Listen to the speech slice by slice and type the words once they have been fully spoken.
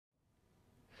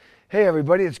Hey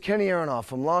everybody, it's Kenny Aronoff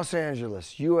from Los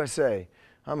Angeles, USA.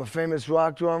 I'm a famous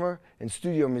rock drummer and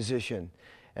studio musician,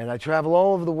 and I travel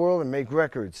all over the world and make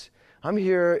records. I'm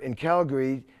here in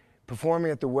Calgary performing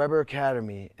at the Weber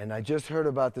Academy, and I just heard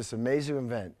about this amazing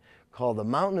event called the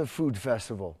Mountain of Food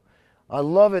Festival. I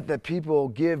love it that people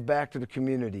give back to the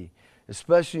community,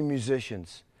 especially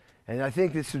musicians. And I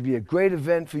think this would be a great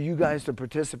event for you guys to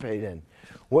participate in.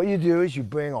 What you do is you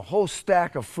bring a whole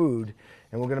stack of food,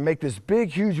 and we're going to make this big,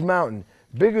 huge mountain,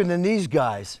 bigger than these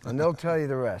guys, and they'll tell you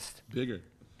the rest. Bigger.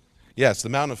 Yes, the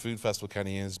Mountain of Food Festival,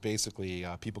 Kenny, is basically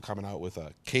people coming out with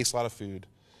a case lot of food.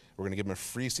 We're going to give them a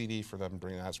free CD for them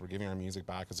bringing that, so we're giving our music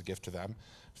back as a gift to them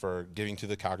for giving to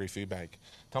the Calgary Food Bank.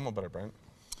 Tell them about it, Brent.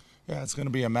 Yeah, it's going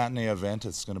to be a matinee event.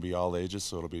 It's going to be all ages,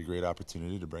 so it'll be a great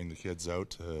opportunity to bring the kids out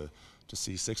to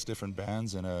see 6 different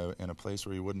bands in a place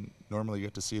where you wouldn't normally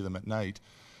get to see them at night,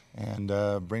 and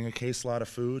bring a case lot of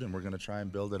food, and we're going to try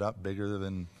and build it up bigger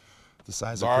than the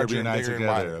size of Kirby and I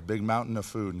together. A big mountain of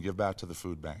food, and give back to the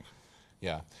food bank.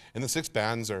 Yeah, and the 6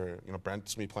 bands are,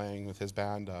 Brent's going to be playing with his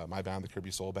band, my band, the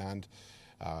Kirby Sewell Band,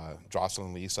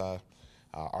 Jocelyn, Lisa,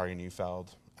 Ari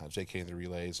Neufeld, JK and the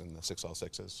Relays, and the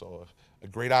 6L6s. So a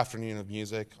great afternoon of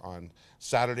music on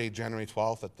Saturday, January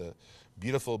 12th at the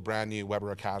beautiful brand new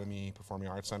Weber Academy Performing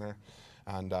Arts Center.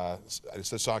 And I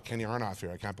just saw Kenny Aronoff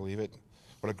here. I can't believe it.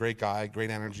 What a great guy, great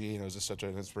energy, and it was just such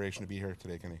an inspiration to be here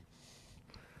today, Kenny.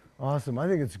 Awesome. I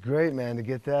think it's great, man, to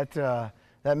get that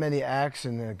many acts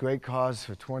and a great cause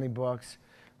for 20 bucks.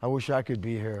 I wish I could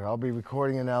be here. I'll be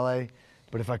recording in LA,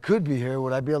 but if I could be here,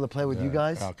 would I be able to play with you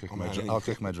guys? I'll kick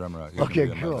my drummer out. Okay,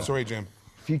 cool. Sorry, Jim.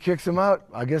 If he kicks them out,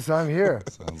 I guess I'm here.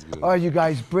 Sounds good. All right, you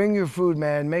guys, bring your food,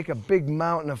 man. Make a big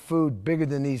mountain of food bigger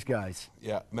than these guys.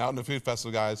 Yeah, Mountain of Food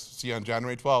Festival, guys. See you on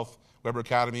January 12th, Weber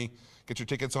Academy. Get your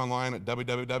tickets online at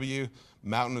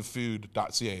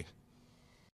www.mountainoffood.ca.